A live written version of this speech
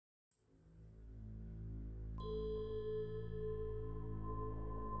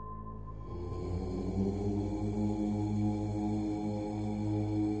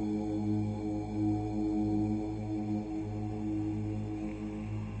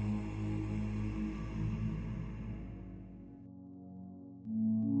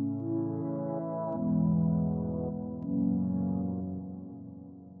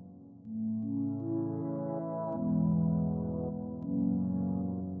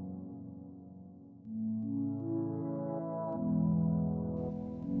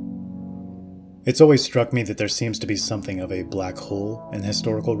It's always struck me that there seems to be something of a black hole in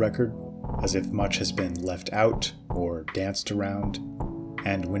historical record, as if much has been left out or danced around,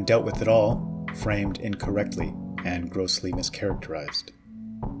 and when dealt with at all, framed incorrectly and grossly mischaracterized.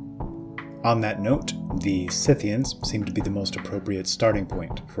 On that note, the Scythians seem to be the most appropriate starting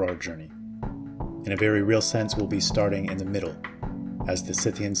point for our journey. In a very real sense, we'll be starting in the middle, as the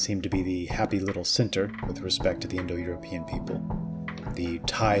Scythians seem to be the happy little center with respect to the Indo-European people, the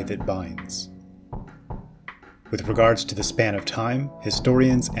tie that binds. With regards to the span of time,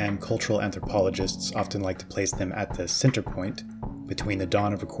 historians and cultural anthropologists often like to place them at the center point between the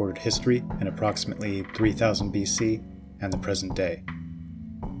dawn of recorded history in approximately 3000 BC and the present day.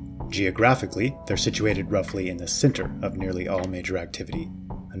 Geographically, they're situated roughly in the center of nearly all major activity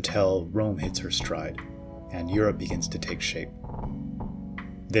until Rome hits her stride and Europe begins to take shape.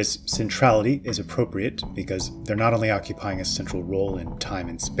 This centrality is appropriate because they're not only occupying a central role in time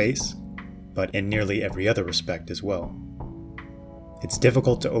and space, but in nearly every other respect as well. It's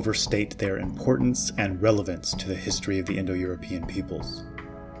difficult to overstate their importance and relevance to the history of the Indo-European peoples,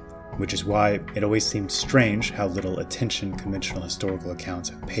 which is why it always seemed strange how little attention conventional historical accounts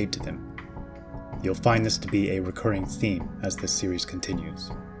have paid to them. You'll find this to be a recurring theme as this series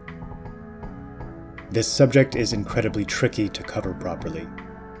continues. This subject is incredibly tricky to cover properly,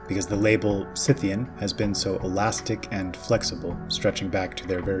 because the label Scythian has been so elastic and flexible, stretching back to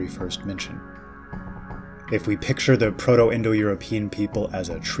their very first mention. If we picture the Proto-Indo-European people as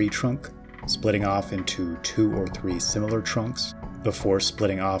a tree trunk, splitting off into 2 or 3 similar trunks, before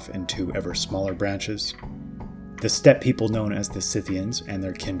splitting off into ever smaller branches, the steppe people known as the Scythians and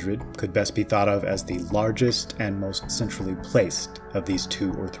their kindred could best be thought of as the largest and most centrally placed of these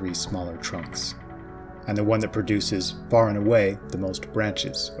 2 or 3 smaller trunks, and the one that produces far and away the most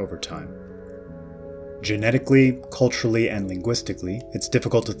branches over time. Genetically, culturally, and linguistically, it's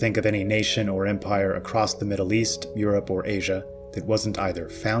difficult to think of any nation or empire across the Middle East, Europe, or Asia that wasn't either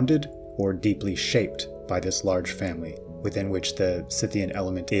founded or deeply shaped by this large family, within which the Scythian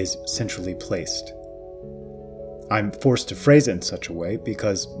element is centrally placed. I'm forced to phrase it in such a way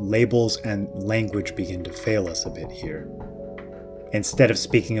because labels and language begin to fail us a bit here. Instead of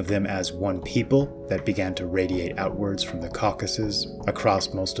speaking of them as one people that began to radiate outwards from the Caucasus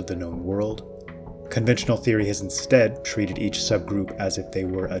across most of the known world, conventional theory has instead treated each subgroup as if they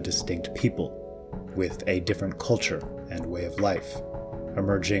were a distinct people, with a different culture and way of life,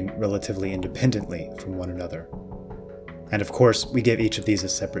 emerging relatively independently from one another. And of course, we give each of these a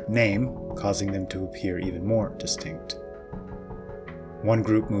separate name, causing them to appear even more distinct. One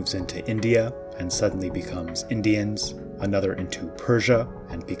group moves into India and suddenly becomes Indians, another into Persia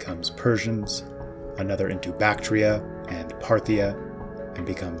and becomes Persians, another into Bactria and Parthia and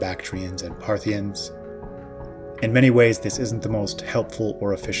become Bactrians and Parthians. In many ways, this isn't the most helpful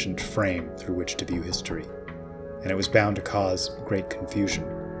or efficient frame through which to view history, and it was bound to cause great confusion.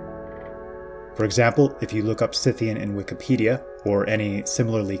 For example, if you look up Scythian in Wikipedia, or any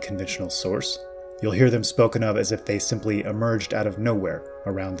similarly conventional source, you'll hear them spoken of as if they simply emerged out of nowhere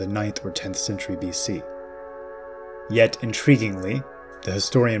around the 9th or 10th century BC. Yet, intriguingly, the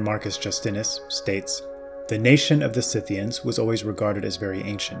historian Marcus Justinus states, "The nation of the Scythians was always regarded as very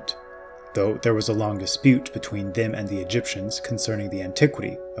ancient, though there was a long dispute between them and the Egyptians concerning the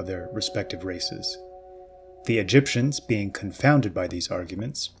antiquity of their respective races. The Egyptians being confounded by these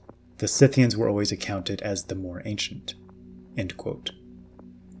arguments, the Scythians were always accounted as the more ancient." End quote.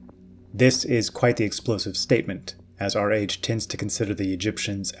 This is quite the explosive statement, as our age tends to consider the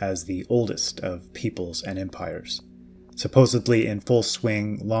Egyptians as the oldest of peoples and empires, supposedly in full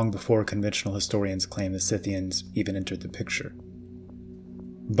swing long before conventional historians claim the Scythians even entered the picture.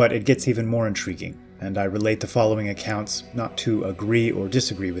 But it gets even more intriguing, and I relate the following accounts not to agree or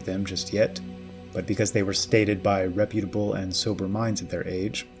disagree with them just yet, but because they were stated by reputable and sober minds at their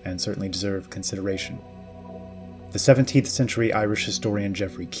age, and certainly deserve consideration. The 17th century Irish historian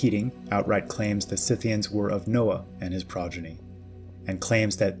Geoffrey Keating outright claims the Scythians were of Noah and his progeny, and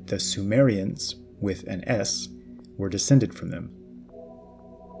claims that the Sumerians, with an S, were descended from them.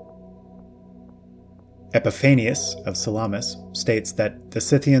 Epiphanius of Salamis states that the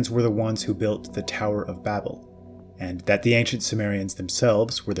Scythians were the ones who built the Tower of Babel, and that the ancient Sumerians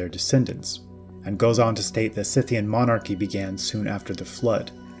themselves were their descendants, and goes on to state the Scythian monarchy began soon after the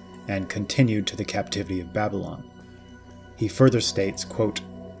flood, and continued to the captivity of Babylon. He further states, quote,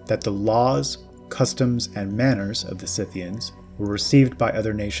 that the laws, customs, and manners of the Scythians were received by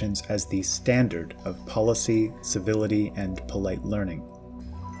other nations as the standard of policy, civility, and polite learning,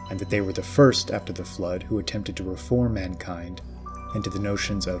 and that they were the first after the flood who attempted to reform mankind into the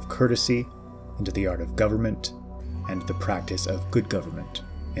notions of courtesy, into the art of government, and the practice of good government.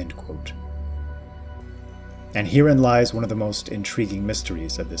 End quote. And herein lies one of the most intriguing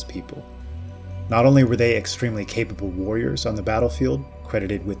mysteries of this people. Not only were they extremely capable warriors on the battlefield,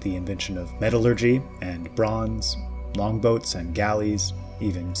 credited with the invention of metallurgy and bronze, longboats and galleys,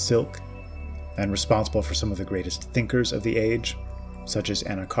 even silk, and responsible for some of the greatest thinkers of the age, such as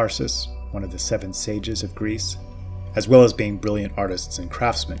Anacharsis, one of the 7 sages of Greece, as well as being brilliant artists and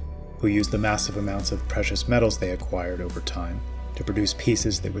craftsmen, who used the massive amounts of precious metals they acquired over time to produce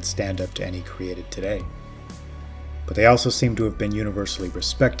pieces that would stand up to any created today. But they also seem to have been universally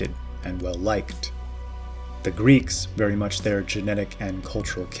respected and well liked. The Greeks, very much their genetic and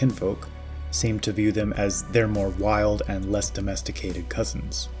cultural kinfolk, seemed to view them as their more wild and less domesticated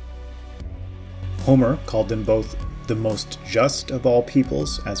cousins. Homer called them both the most just of all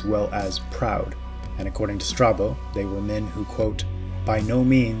peoples as well as proud, and according to Strabo, they were men who, quote, by no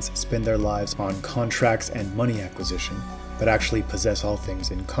means spend their lives on contracts and money acquisition, but actually possess all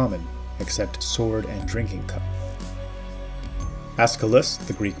things in common, except sword and drinking cup. Aeschylus,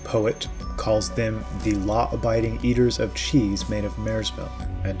 the Greek poet, calls them the law-abiding eaters of cheese made of mare's milk,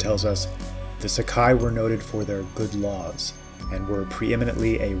 and tells us, the Sakai were noted for their good laws, and were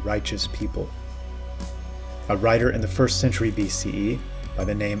preeminently a righteous people. A writer in the 1st century BCE, by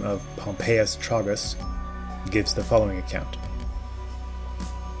the name of Pompeius Tragus, gives the following account.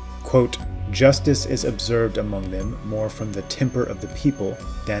 Quote, justice is observed among them more from the temper of the people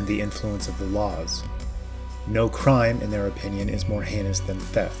than the influence of the laws. No crime, in their opinion, is more heinous than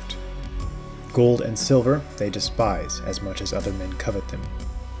theft. Gold and silver they despise as much as other men covet them.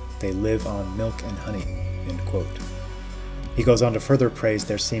 They live on milk and honey. End quote. He goes on to further praise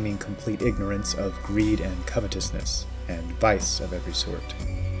their seeming complete ignorance of greed and covetousness, and vice of every sort,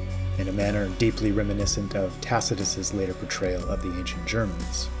 in a manner deeply reminiscent of Tacitus's later portrayal of the ancient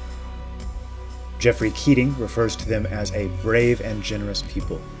Germans. Geoffrey Keating refers to them as a brave and generous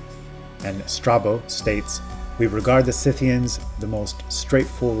people, and Strabo states, we regard the Scythians the most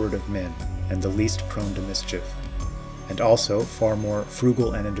straightforward of men, and the least prone to mischief, and also far more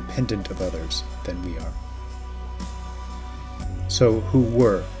frugal and independent of others than we are. So who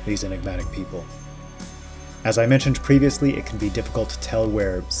were these enigmatic people? As I mentioned previously, it can be difficult to tell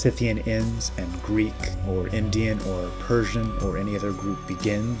where Scythian ends and Greek or Indian or Persian or any other group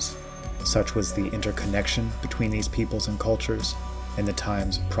begins. Such was the interconnection between these peoples and cultures in the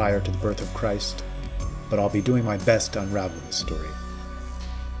times prior to the birth of Christ, but I'll be doing my best to unravel this story.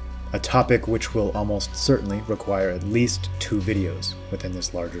 A topic which will almost certainly require at least 2 videos within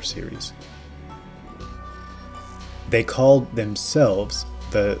this larger series. They called themselves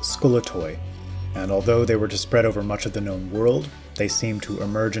the Skoletoi, and although they were to spread over much of the known world, they seem to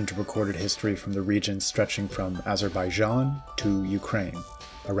emerge into recorded history from the regions stretching from Azerbaijan to Ukraine,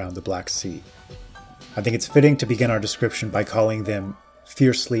 around the Black Sea. I think it's fitting to begin our description by calling them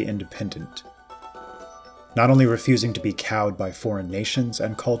fiercely independent, not only refusing to be cowed by foreign nations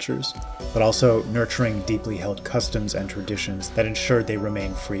and cultures, but also nurturing deeply held customs and traditions that ensured they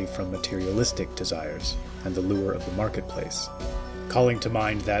remain free from materialistic desires and the lure of the marketplace, calling to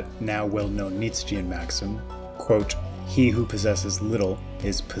mind that now well-known Nietzschean maxim, quote, he who possesses little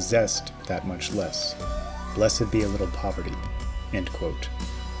is possessed that much less. Blessed be a little poverty, end quote.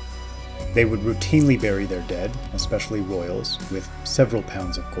 They would routinely bury their dead, especially royals, with several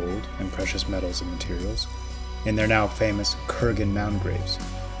pounds of gold and precious metals and materials, in their now famous Kurgan mound graves,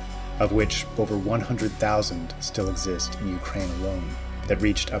 of which over 100,000 still exist in Ukraine alone, that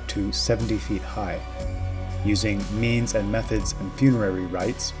reached up to 70 feet high, using means and methods and funerary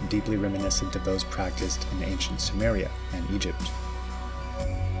rites deeply reminiscent of those practiced in ancient Sumeria and Egypt.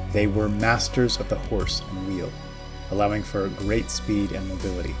 They were masters of the horse and wheel, allowing for great speed and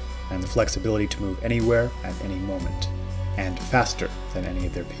mobility, and the flexibility to move anywhere at any moment, and faster than any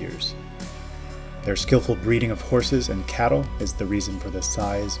of their peers. Their skillful breeding of horses and cattle is the reason for the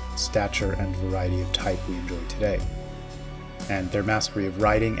size, stature, and variety of type we enjoy today. And their mastery of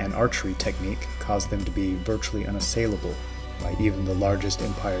riding and archery technique caused them to be virtually unassailable by even the largest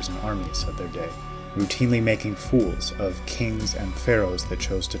empires and armies of their day, routinely making fools of kings and pharaohs that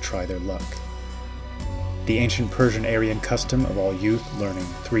chose to try their luck. The ancient Persian Aryan custom of all youth learning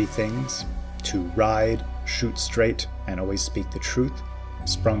 3 things, to ride, shoot straight, and always speak the truth,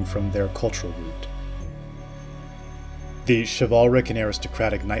 sprung from their cultural root. The chivalric and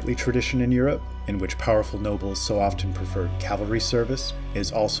aristocratic knightly tradition in Europe, in which powerful nobles so often preferred cavalry service,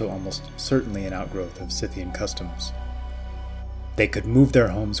 is also almost certainly an outgrowth of Scythian customs. They could move their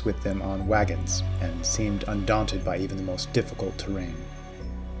homes with them on wagons, and seemed undaunted by even the most difficult terrain.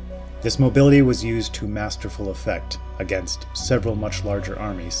 This mobility was used to masterful effect against several much larger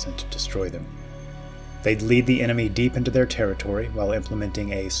armies sent to destroy them. They'd lead the enemy deep into their territory while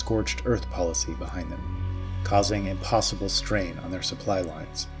implementing a scorched earth policy behind them. causing impossible strain on their supply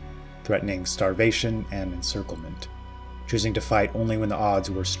lines, threatening starvation and encirclement, choosing to fight only when the odds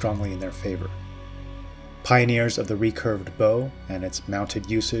were strongly in their favor. Pioneers of the recurved bow and its mounted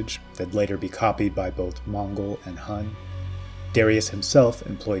usage that'd later be copied by both Mongol and Hun, Darius himself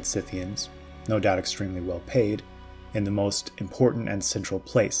employed Scythians, no doubt extremely well paid, in the most important and central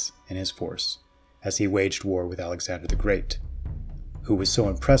place in his force, as he waged war with Alexander the Great, who was so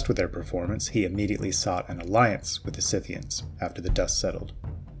impressed with their performance he immediately sought an alliance with the Scythians after the dust settled.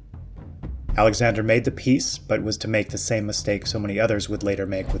 Alexander made the peace, but was to make the same mistake so many others would later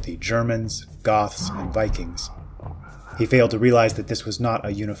make with the Germans, Goths, and Vikings. He failed to realize that this was not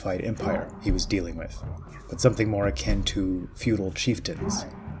a unified empire he was dealing with, but something more akin to feudal chieftains.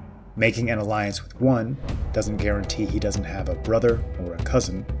 Making an alliance with one doesn't guarantee he doesn't have a brother or a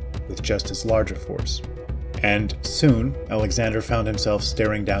cousin with just as large a force. And soon, Alexander found himself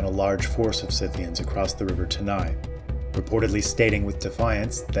staring down a large force of Scythians across the river Tanai, reportedly stating with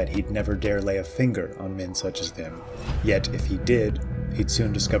defiance that he'd never dare lay a finger on men such as them. Yet if he did, he'd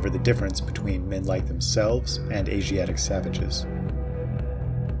soon discover the difference between men like themselves and Asiatic savages.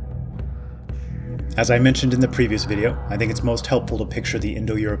 As I mentioned in the previous video, I think it's most helpful to picture the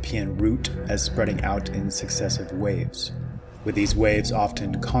Indo-European route as spreading out in successive waves, with these waves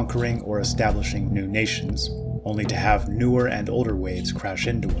often conquering or establishing new nations, only to have newer and older waves crash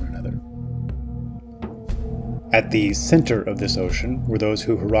into one another. At the center of this ocean were those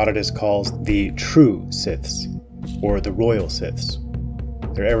who Herodotus calls the True Scyths, or the Royal Scyths,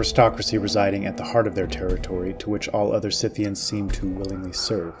 their aristocracy residing at the heart of their territory to which all other Scythians seem to willingly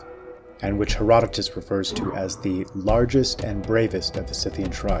serve, and which Herodotus refers to as the largest and bravest of the Scythian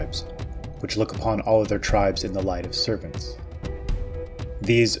tribes, which look upon all other tribes in the light of servants.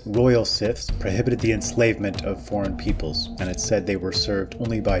 These royal Scyths prohibited the enslavement of foreign peoples, and it said they were served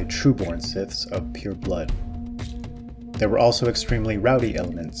only by true-born Scyths of pure blood. There were also extremely rowdy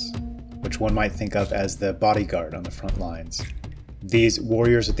elements, which one might think of as the bodyguard on the front lines. These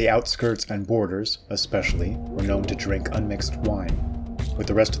warriors at the outskirts and borders, especially, were known to drink unmixed wine, with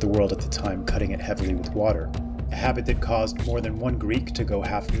the rest of the world at the time cutting it heavily with water, a habit that caused more than one Greek to go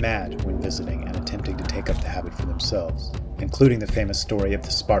half mad when visiting and attempting to take up the habit for themselves, including the famous story of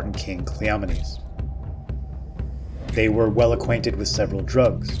the Spartan king Cleomenes. They were well acquainted with several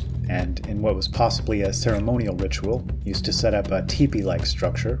drugs, and in what was possibly a ceremonial ritual, used to set up a teepee-like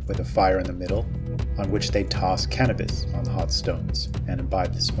structure with a fire in the middle, on which they'd toss cannabis on the hot stones and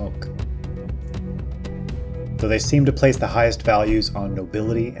imbibe the smoke. Though they seemed to place the highest values on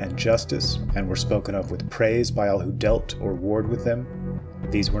nobility and justice, and were spoken of with praise by all who dealt or warred with them,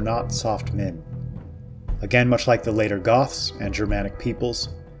 these were not soft men. Again, much like the later Goths and Germanic peoples,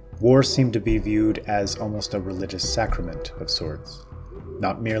 war seemed to be viewed as almost a religious sacrament of sorts,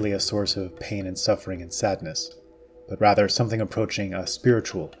 not merely a source of pain and suffering and sadness, but rather something approaching a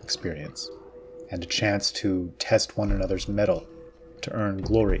spiritual experience, and a chance to test one another's mettle, to earn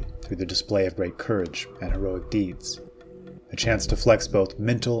glory through the display of great courage and heroic deeds, a chance to flex both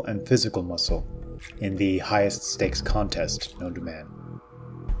mental and physical muscle in the highest stakes contest known to man.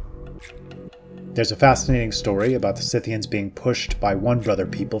 There's a fascinating story about the Scythians being pushed by one brother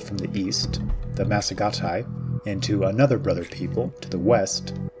people from the east, the Massagatai, into another brother people to the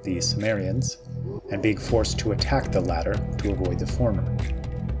west, the Cimmerians, and being forced to attack the latter to avoid the former.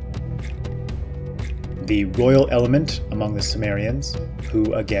 The royal element among the Cimmerians,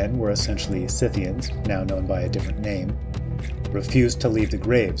 who again were essentially Scythians, now known by a different name, refused to leave the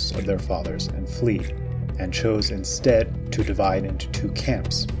graves of their fathers and flee, and chose instead to divide into two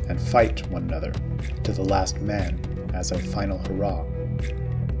camps and fight one another to the last man as a final hurrah.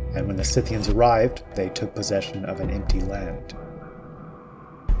 And when the Scythians arrived, they took possession of an empty land.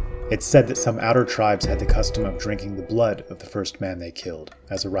 It's said that some outer tribes had the custom of drinking the blood of the first man they killed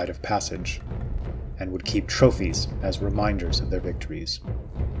as a rite of passage, and would keep trophies as reminders of their victories.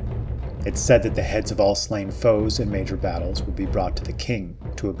 It's said that the heads of all slain foes in major battles would be brought to the king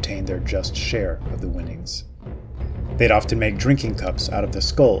to obtain their just share of the winnings. They'd often make drinking cups out of the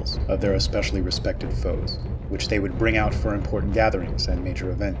skulls of their especially respected foes, which they would bring out for important gatherings and major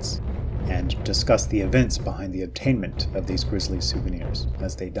events, and discuss the events behind the obtainment of these grisly souvenirs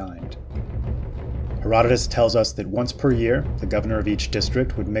as they dined. Herodotus tells us that once per year, the governor of each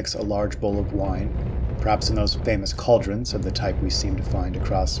district would mix a large bowl of wine, perhaps in those famous cauldrons of the type we seem to find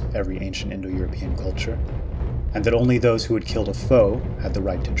across every ancient Indo-European culture, and that only those who had killed a foe had the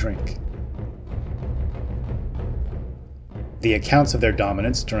right to drink. The accounts of their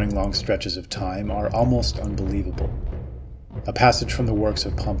dominance during long stretches of time are almost unbelievable. A passage from the works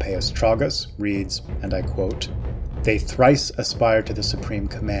of Pompeius Tragus reads, and I quote, "They thrice aspired to the supreme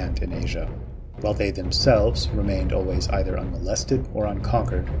command in Asia. while they themselves remained always either unmolested or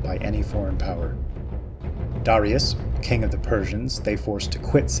unconquered by any foreign power. Darius, king of the Persians, they forced to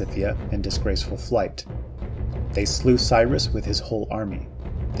quit Scythia in disgraceful flight. They slew Cyrus with his whole army.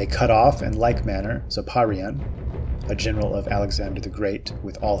 They cut off, in like manner, Zoparion, a general of Alexander the Great,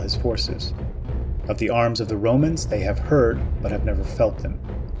 with all his forces. Of the arms of the Romans they have heard, but have never felt them.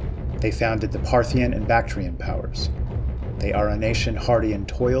 They founded the Parthian and Bactrian powers. They are a nation hardy in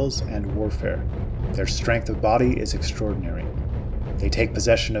toils and warfare. Their strength of body is extraordinary. They take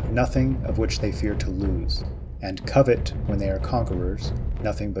possession of nothing of which they fear to lose, and covet, when they are conquerors,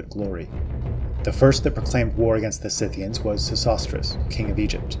 nothing but glory. The first that proclaimed war against the Scythians was Sesostris, king of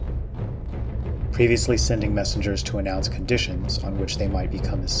Egypt, previously sending messengers to announce conditions on which they might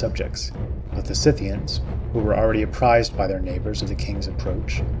become his subjects. But the Scythians, who were already apprised by their neighbors of the king's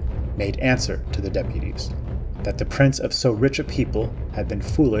approach, made answer to the deputies, that the prince of so rich a people had been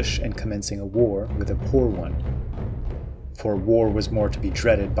foolish in commencing a war with a poor one, for war was more to be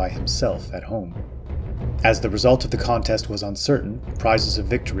dreaded by himself at home. As the result of the contest was uncertain, prizes of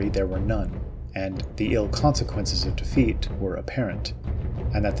victory there were none, and the ill consequences of defeat were apparent,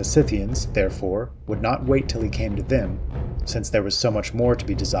 and that the Scythians, therefore, would not wait till he came to them, since there was so much more to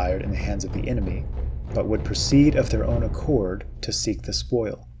be desired in the hands of the enemy, but would proceed of their own accord to seek the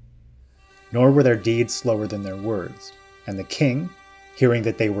spoil. Nor were their deeds slower than their words, and the king, hearing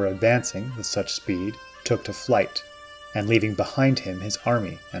that they were advancing with such speed, took to flight, and leaving behind him his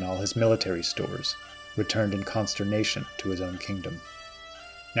army and all his military stores, returned in consternation to his own kingdom.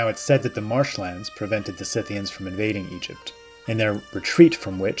 Now it's said that the marshlands prevented the Scythians from invading Egypt, in their retreat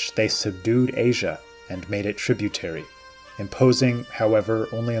from which they subdued Asia and made it tributary, imposing, however,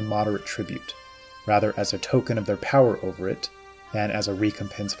 only a moderate tribute, rather as a token of their power over it than as a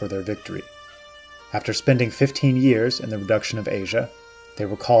recompense for their victory. After spending 15 years in the reduction of Asia, they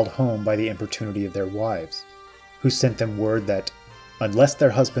were called home by the importunity of their wives, who sent them word that, unless their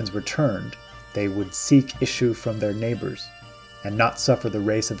husbands returned, they would seek issue from their neighbors, and not suffer the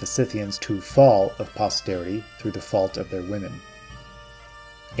race of the Scythians to fall of posterity through the fault of their women.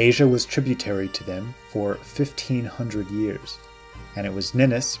 Asia was tributary to them for 1,500 years, and it was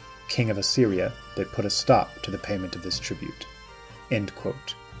Ninus, king of Assyria, that put a stop to the payment of this tribute." End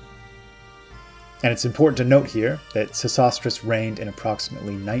quote. And it's important to note here that Sesostris reigned in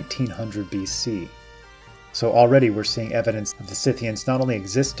approximately 1900 BC, so already we're seeing evidence of the Scythians not only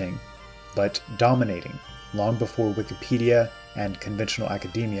existing, but dominating, long before Wikipedia and conventional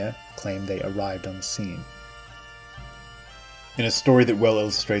academia claim they arrived on the scene. In a story that well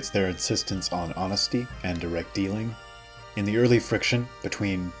illustrates their insistence on honesty and direct dealing, in the early friction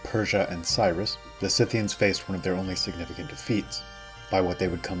between Persia and Cyrus, the Scythians faced one of their only significant defeats, by what they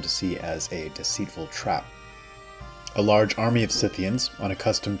would come to see as a deceitful trap. A large army of Scythians,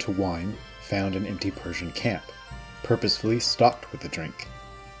 unaccustomed to wine, found an empty Persian camp, purposefully stocked with the drink,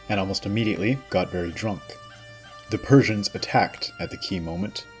 and almost immediately got very drunk. The Persians attacked at the key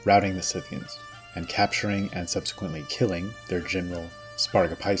moment, routing the Scythians, and capturing and subsequently killing their general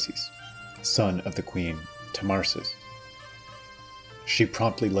Spargapises, son of the queen Tamarsis. She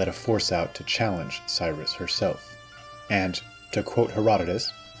promptly led a force out to challenge Cyrus herself, and, to quote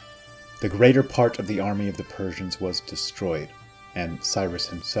Herodotus, "The greater part of the army of the Persians was destroyed, and Cyrus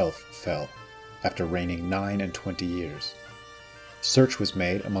himself fell, after reigning 29 years. Search was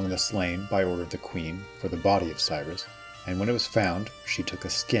made among the slain by order of the queen for the body of Cyrus, and when it was found, she took a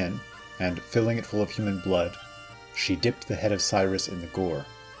skin, and filling it full of human blood, she dipped the head of Cyrus in the gore,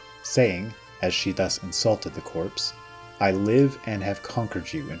 saying, as she thus insulted the corpse, 'I live and have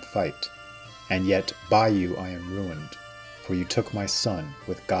conquered you in fight, and yet by you I am ruined, for you took my son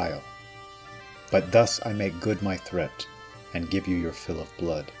with guile. But thus I make good my threat, and give you your fill of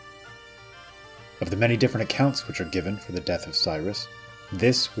blood.'" Of the many different accounts which are given for the death of Cyrus,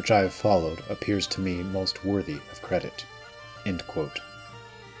 this which I have followed appears to me most worthy of credit. End quote.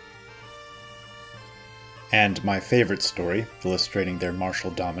 And my favorite story, illustrating their martial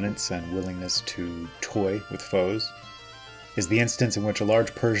dominance and willingness to toy with foes, is the instance in which a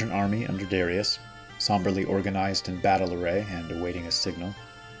large Persian army under Darius, somberly organized in battle array and awaiting a signal,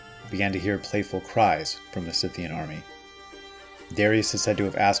 began to hear playful cries from the Scythian army. Darius is said to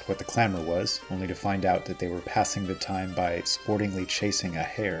have asked what the clamor was, only to find out that they were passing the time by sportingly chasing a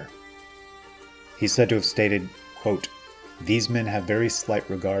hare. He's said to have stated, quote, "These men have very slight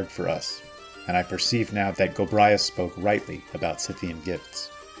regard for us, and I perceive now that Gobryas spoke rightly about Scythian gifts.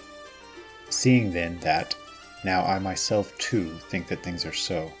 Seeing then that, now I myself too think that things are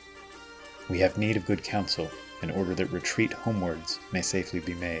so, we have need of good counsel, in order that retreat homewards may safely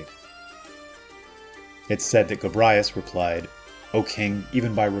be made." It's said that Gobryas replied, O king,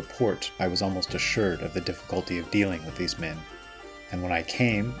 even by report I was almost assured of the difficulty of dealing with these men, and when I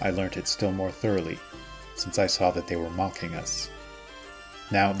came I learnt it still more thoroughly, since I saw that they were mocking us.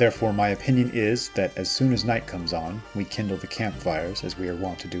 Now therefore my opinion is that as soon as night comes on, we kindle the campfires, as we are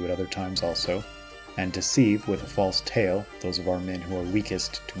wont to do at other times also, and deceive with a false tale those of our men who are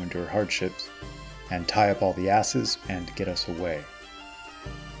weakest to endure hardships, and tie up all the asses, and get us away.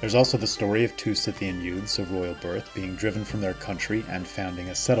 There's also the story of 2 Scythian youths of royal birth being driven from their country and founding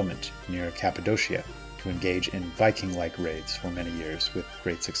a settlement near Cappadocia to engage in Viking-like raids for many years with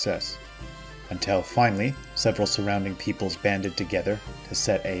great success, until finally several surrounding peoples banded together to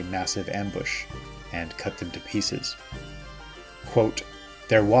set a massive ambush and cut them to pieces. Quote,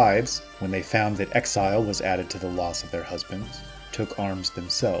 "Their wives, when they found that exile was added to the loss of their husbands, took arms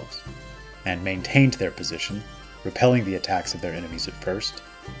themselves, and maintained their position, repelling the attacks of their enemies at first,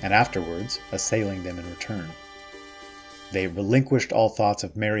 and afterwards assailing them in return. They relinquished all thoughts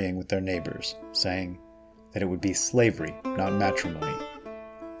of marrying with their neighbors, saying that it would be slavery, not matrimony.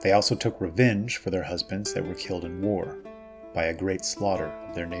 They also took revenge for their husbands that were killed in war, by a great slaughter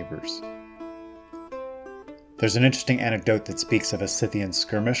of their neighbors." There's an interesting anecdote that speaks of a Scythian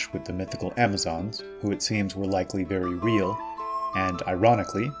skirmish with the mythical Amazons, who it seems were likely very real, and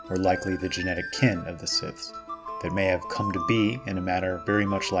ironically were likely the genetic kin of the Scyths, that may have come to be in a manner very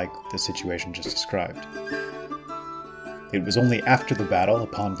much like the situation just described. It was only after the battle,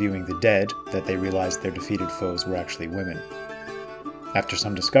 upon viewing the dead, that they realized their defeated foes were actually women. After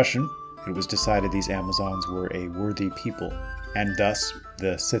some discussion, it was decided these Amazons were a worthy people, and thus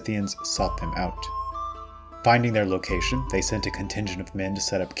the Scythians sought them out. Finding their location, they sent a contingent of men to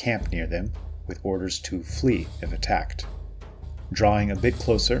set up camp near them, with orders to flee if attacked. Drawing a bit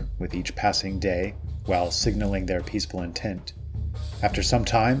closer with each passing day, while signaling their peaceful intent, after some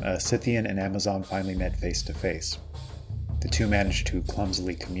time a Scythian and Amazon finally met face to face. The two managed to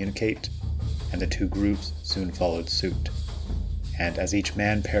clumsily communicate, and the two groups soon followed suit. And as each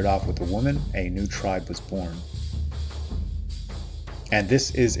man paired off with a woman, a new tribe was born. And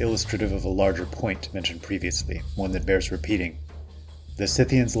this is illustrative of a larger point mentioned previously, one that bears repeating. The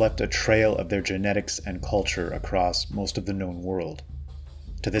Scythians left a trail of their genetics and culture across most of the known world.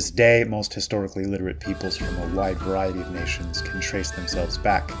 To this day, most historically literate peoples from a wide variety of nations can trace themselves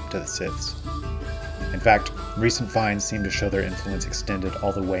back to the Scyths. In fact, recent finds seem to show their influence extended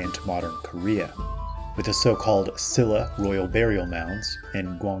all the way into modern Korea, with the so-called Silla royal burial mounds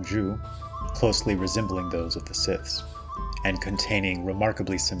in Gwangju closely resembling those of the Scyths, and containing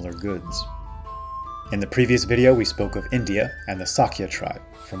remarkably similar goods. In the previous video, we spoke of India and the Sakya tribe,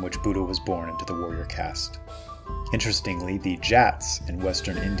 from which Buddha was born into the warrior caste. Interestingly, the Jats in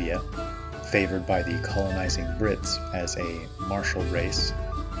western India, favored by the colonizing Brits as a martial race,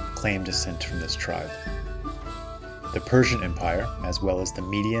 claim descent from this tribe. The Persian Empire, as well as the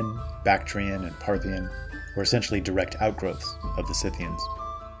Median, Bactrian, and Parthian, were essentially direct outgrowths of the Scythians.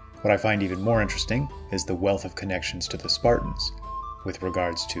 What I find even more interesting is the wealth of connections to the Spartans, with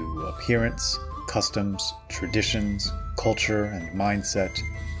regards to appearance, customs, traditions, culture, and mindset,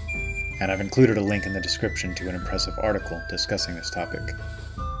 and I've included a link in the description to an impressive article discussing this topic.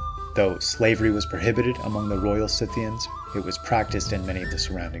 Though slavery was prohibited among the royal Scythians, it was practiced in many of the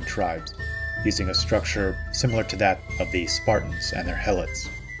surrounding tribes, using a structure similar to that of the Spartans and their helots.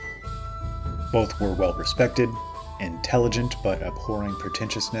 Both were well respected, intelligent but abhorring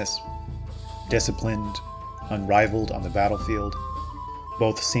pretentiousness, disciplined, unrivaled on the battlefield.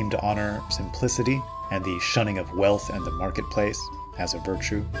 Both seemed to honor simplicity and the shunning of wealth and the marketplace as a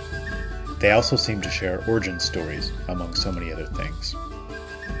virtue. They also seem to share origin stories, among so many other things.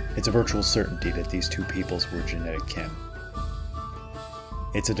 It's a virtual certainty that these two peoples were genetic kin.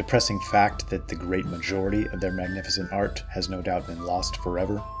 It's a depressing fact that the great majority of their magnificent art has no doubt been lost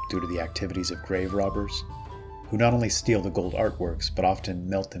forever due to the activities of grave robbers, who not only steal the gold artworks but often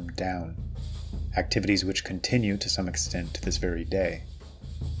melt them down, activities which continue to some extent to this very day.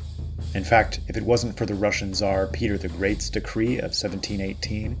 In fact, if it wasn't for the Russian Tsar Peter the Great's decree of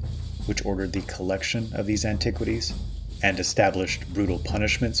 1718, which ordered the collection of these antiquities and established brutal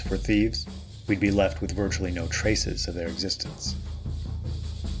punishments for thieves, we'd be left with virtually no traces of their existence.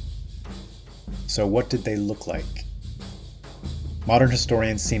 So what did they look like? Modern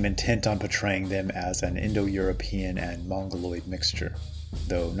historians seem intent on portraying them as an Indo-European and Mongoloid mixture,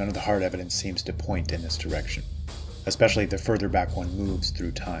 though none of the hard evidence seems to point in this direction, especially the further back one moves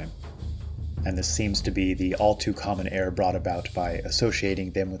through time. And this seems to be the all-too-common error brought about by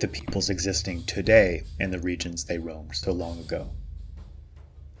associating them with the peoples existing today in the regions they roamed so long ago.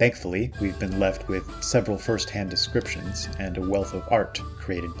 Thankfully, we've been left with several first-hand descriptions and a wealth of art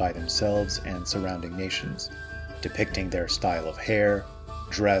created by themselves and surrounding nations, depicting their style of hair,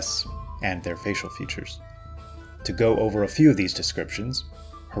 dress, and their facial features. To go over a few of these descriptions,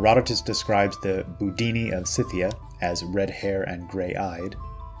 Herodotus describes the Budini of Scythia as red hair and gray-eyed.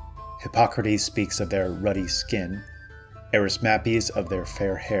 Hippocrates speaks of their ruddy skin, Erismapes of their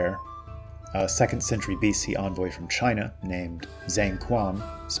fair hair. A 2nd century BC envoy from China named Zhang Quan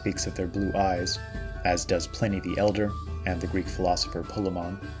speaks of their blue eyes, as does Pliny the Elder and the Greek philosopher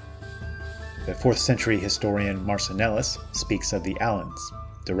Polemon. The 4th century historian Marcinellus speaks of the Alans,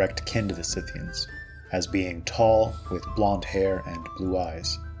 direct kin to the Scythians, as being tall, with blonde hair and blue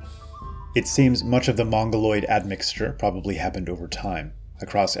eyes. It seems much of the Mongoloid admixture probably happened over time,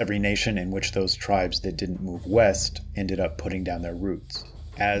 across every nation in which those tribes that didn't move west ended up putting down their roots,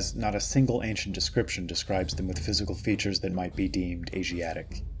 as not a single ancient description describes them with physical features that might be deemed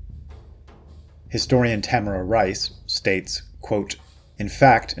Asiatic. Historian Tamara Rice states, quote, "In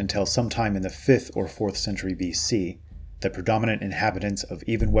fact, until sometime in the 5th or 4th century BC, the predominant inhabitants of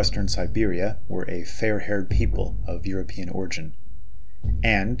even western Siberia were a fair-haired people of European origin,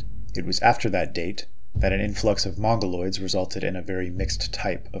 and it was after that date that an influx of Mongoloids resulted in a very mixed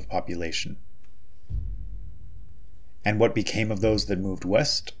type of population." And what became of those that moved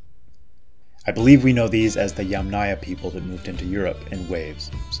west? I believe we know these as the Yamnaya people that moved into Europe in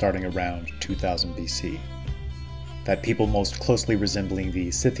waves, starting around 2000 BC. That people most closely resembling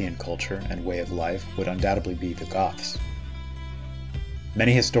the Scythian culture and way of life would undoubtedly be the Goths.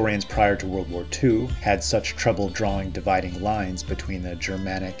 Many historians prior to World War II had such trouble drawing dividing lines between the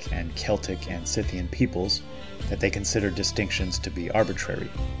Germanic and Celtic and Scythian peoples that they considered distinctions to be arbitrary.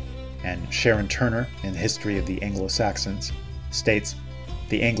 And Sharon Turner, in the History of the Anglo-Saxons, states,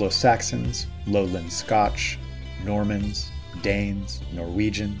 "The Anglo-Saxons, Lowland Scotch, Normans, Danes,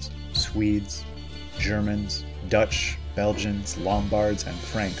 Norwegians, Swedes, Germans, Dutch, Belgians, Lombards, and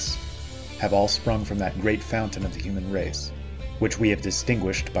Franks have all sprung from that great fountain of the human race, which we have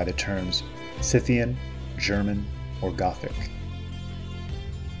distinguished by the terms Scythian, German, or Gothic."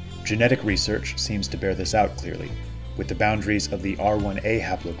 Genetic research seems to bear this out clearly, with the boundaries of the R1A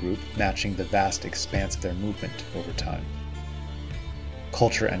haplogroup matching the vast expanse of their movement over time.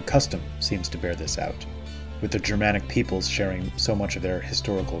 Culture and custom seems to bear this out, with the Germanic peoples sharing so much of their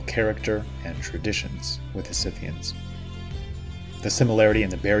historical character and traditions with the Scythians. The similarity in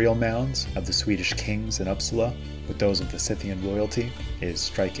the burial mounds of the Swedish kings in Uppsala with those of the Scythian royalty is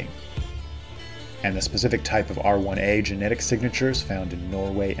striking. And the specific type of R1A genetic signatures found in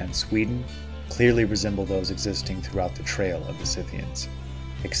Norway and Sweden clearly resemble those existing throughout the trail of the Scythians,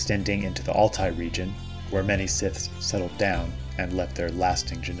 extending into the Altai region, where many Scyths settled down and left their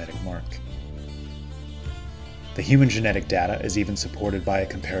lasting genetic mark. The human genetic data is even supported by a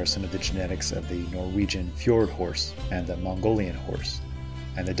comparison of the genetics of the Norwegian fjord horse and the Mongolian horse,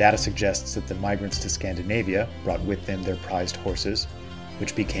 and the data suggests that the migrants to Scandinavia brought with them their prized horses,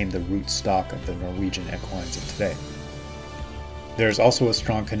 which became the root stock of the Norwegian equines of today. There is also a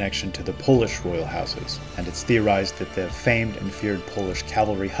strong connection to the Polish royal houses, and it's theorized that the famed and feared Polish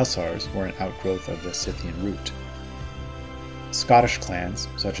cavalry hussars were an outgrowth of the Scythian root. Scottish clans,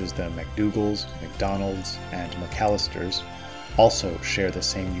 such as the MacDougals, MacDonalds, and McAllisters, also share the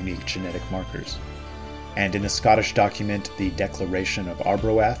same unique genetic markers. And in the Scottish document, the Declaration of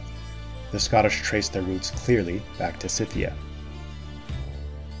Arbroath, the Scottish trace their roots clearly back to Scythia.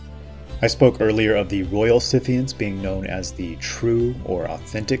 I spoke earlier of the royal Scythians being known as the true or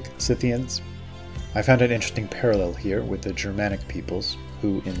authentic Scythians. I found an interesting parallel here with the Germanic peoples,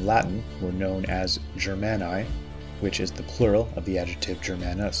 who in Latin were known as Germani, which is the plural of the adjective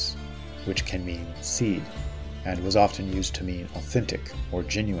Germanus, which can mean seed, and was often used to mean authentic or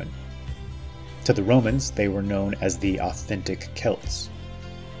genuine. To the Romans, they were known as the authentic Celts.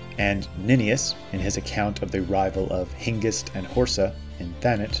 And Nennius, in his account of the arrival of Hengist and Horsa in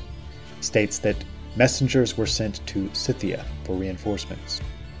Thanet, states that messengers were sent to Scythia for reinforcements.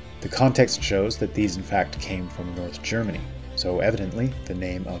 The context shows that these in fact came from North Germany, so evidently the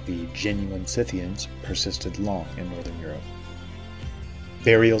name of the genuine Scythians persisted long in Northern Europe.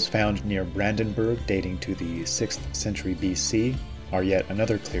 Burials found near Brandenburg dating to the 6th century BC are yet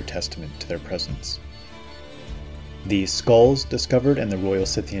another clear testament to their presence. The skulls discovered in the royal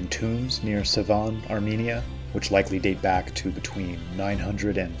Scythian tombs near Sevan, Armenia, which likely date back to between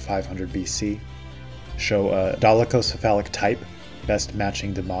 900 and 500 BC, show a dolichocephalic type, best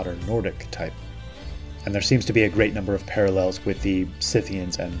matching the modern Nordic type. And there seems to be a great number of parallels with the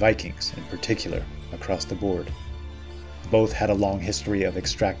Scythians and Vikings in particular, across the board. Both had a long history of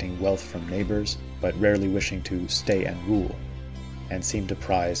extracting wealth from neighbors, but rarely wishing to stay and rule, and seemed to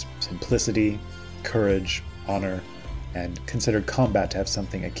prize simplicity, courage, honor, and considered combat to have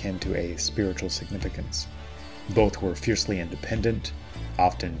something akin to a spiritual significance. Both were fiercely independent,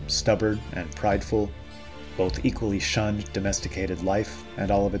 often stubborn and prideful. Both equally shunned domesticated life and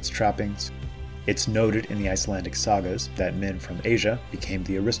all of its trappings. It's noted in the Icelandic sagas that men from Asia became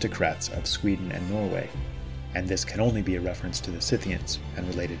the aristocrats of Sweden and Norway, and this can only be a reference to the Scythians and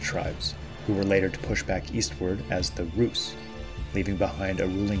related tribes, who were later to push back eastward as the Rus, leaving behind a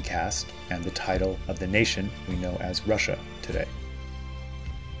ruling caste and the title of the nation we know as Russia today.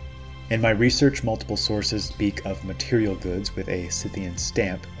 In my research, multiple sources speak of material goods with a Scythian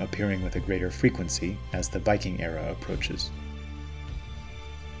stamp appearing with a greater frequency as the Viking era approaches.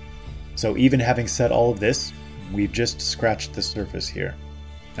 So even having said all of this, we've just scratched the surface here,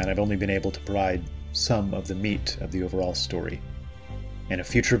 and I've only been able to provide some of the meat of the overall story. In a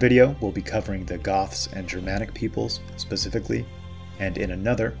future video, we'll be covering the Goths and Germanic peoples specifically, and in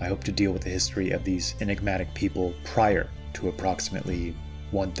another, I hope to deal with the history of these enigmatic people prior to approximately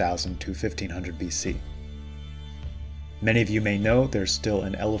 1000 to 1500 BC. Many of you may know there's still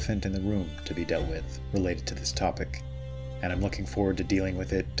an elephant in the room to be dealt with related to this topic, and I'm looking forward to dealing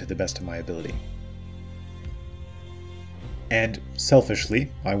with it to the best of my ability. And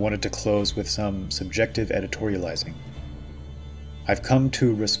selfishly, I wanted to close with some subjective editorializing. I've come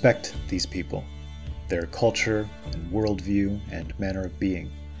to respect these people, their culture and worldview and manner of being,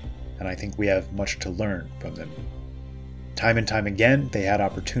 and I think we have much to learn from them. Time and time again, they had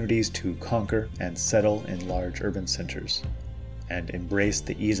opportunities to conquer and settle in large urban centers, and embrace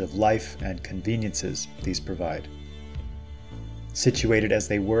the ease of life and conveniences these provide. Situated as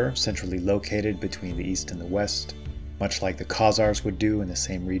they were, centrally located between the east and the west, much like the Khazars would do in the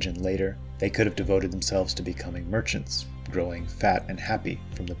same region later, they could have devoted themselves to becoming merchants, growing fat and happy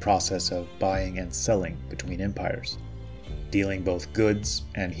from the process of buying and selling between empires, dealing both goods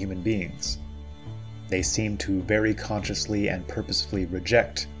and human beings. They seem to very consciously and purposefully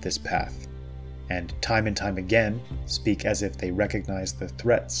reject this path, and time again speak as if they recognize the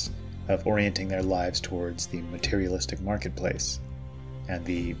threats of orienting their lives towards the materialistic marketplace, and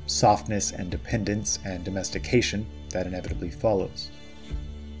the softness and dependence and domestication that inevitably follows.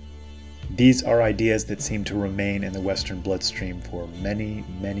 These are ideas that seem to remain in the Western bloodstream for many,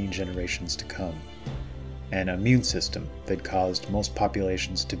 many generations to come. An immune system that caused most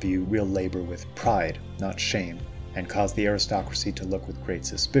populations to view real labor with pride, not shame, and caused the aristocracy to look with great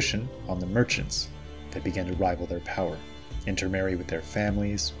suspicion on the merchants that began to rival their power, intermarry with their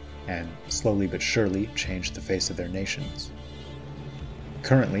families, and slowly but surely change the face of their nations.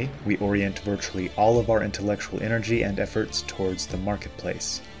 Currently, we orient virtually all of our intellectual energy and efforts towards the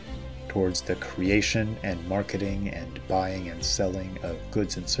marketplace, towards the creation and marketing and buying and selling of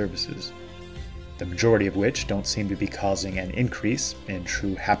goods and services, the majority of which don't seem to be causing an increase in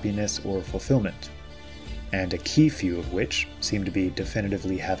true happiness or fulfillment, and a key few of which seem to be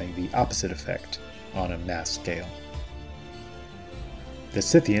definitively having the opposite effect on a mass scale. The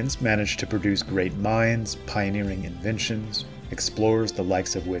Scythians managed to produce great minds, pioneering inventions, explorers the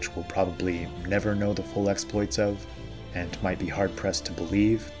likes of which we'll probably never know the full exploits of, and might be hard-pressed to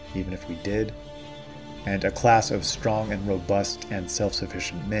believe, even if we did, and a class of strong and robust and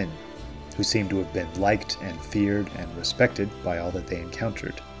self-sufficient men, who seem to have been liked and feared and respected by all that they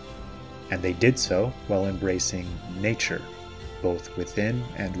encountered. And they did so while embracing nature, both within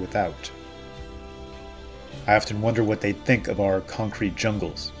and without. I often wonder what they'd think of our concrete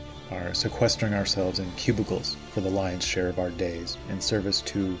jungles, our sequestering ourselves in cubicles for the lion's share of our days in service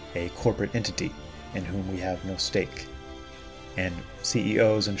to a corporate entity in whom we have no stake, and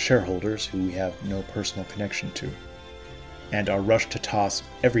CEOs and shareholders who we have no personal connection to, and our rush to toss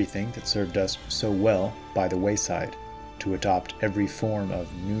everything that served us so well by the wayside, to adopt every form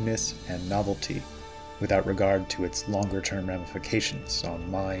of newness and novelty without regard to its longer-term ramifications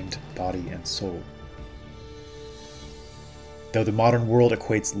on mind, body, and soul. Though the modern world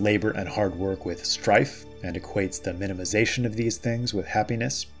equates labor and hard work with strife, and equates the minimization of these things with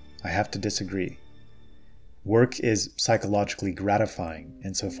happiness, I have to disagree. Work is psychologically gratifying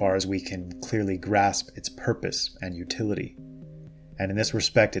insofar as we can clearly grasp its purpose and utility. And in this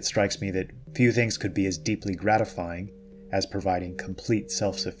respect, it strikes me that few things could be as deeply gratifying as providing complete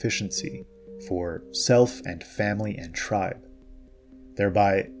self-sufficiency for self and family and tribe,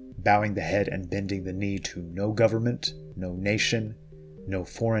 thereby bowing the head and bending the knee to no government, no nation, no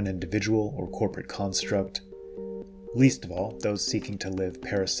foreign individual or corporate construct, least of all those seeking to live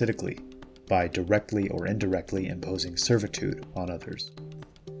parasitically by directly or indirectly imposing servitude on others.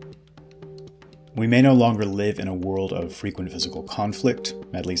 We may no longer live in a world of frequent physical conflict,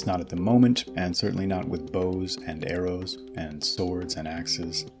 at least not at the moment, and certainly not with bows and arrows and swords and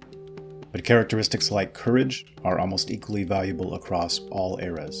axes. But characteristics like courage are almost equally valuable across all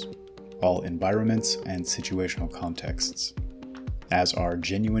eras, all environments and situational contexts, as are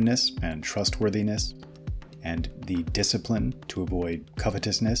genuineness and trustworthiness, and the discipline to avoid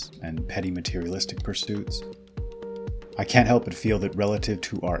covetousness and petty materialistic pursuits. I can't help but feel that relative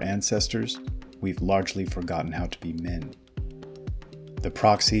to our ancestors, we've largely forgotten how to be men. The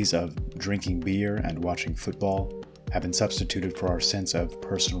proxies of drinking beer and watching football have been substituted for our sense of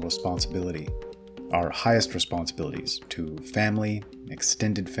personal responsibility, our highest responsibilities to family,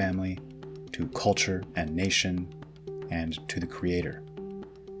 extended family, to culture and nation, and to the Creator.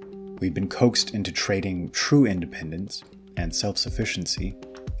 We've been coaxed into trading true independence and self-sufficiency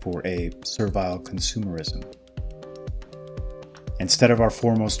for a servile consumerism. Instead of our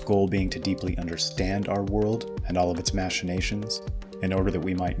foremost goal being to deeply understand our world and all of its machinations, in order that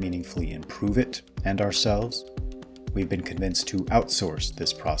we might meaningfully improve it and ourselves, we've been convinced to outsource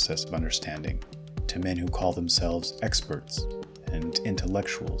this process of understanding to men who call themselves experts and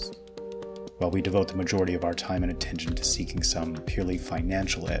intellectuals, while we devote the majority of our time and attention to seeking some purely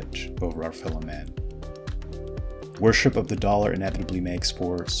financial edge over our fellow man. Worship of the dollar inevitably makes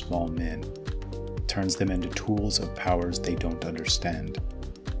for small men, turns them into tools of powers they don't understand,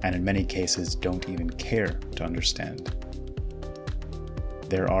 and in many cases don't even care to understand.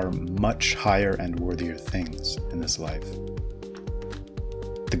 There are much higher and worthier things in this life.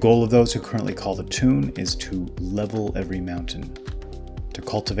 The goal of those who currently call the tune is to level every mountain, to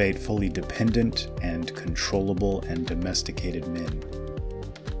cultivate fully dependent and controllable and domesticated men,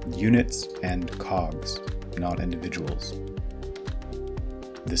 units and cogs, not individuals.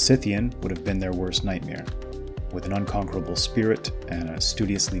 The Scythian would have been their worst nightmare, with an unconquerable spirit and a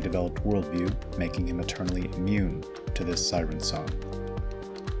studiously developed worldview making him eternally immune to this siren song.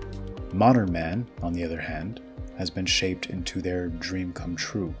 Modern man, on the other hand, has been shaped into their dream come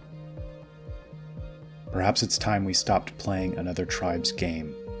true. Perhaps it's time we stopped playing another tribe's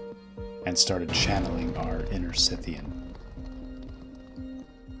game and started channeling our inner Scythian.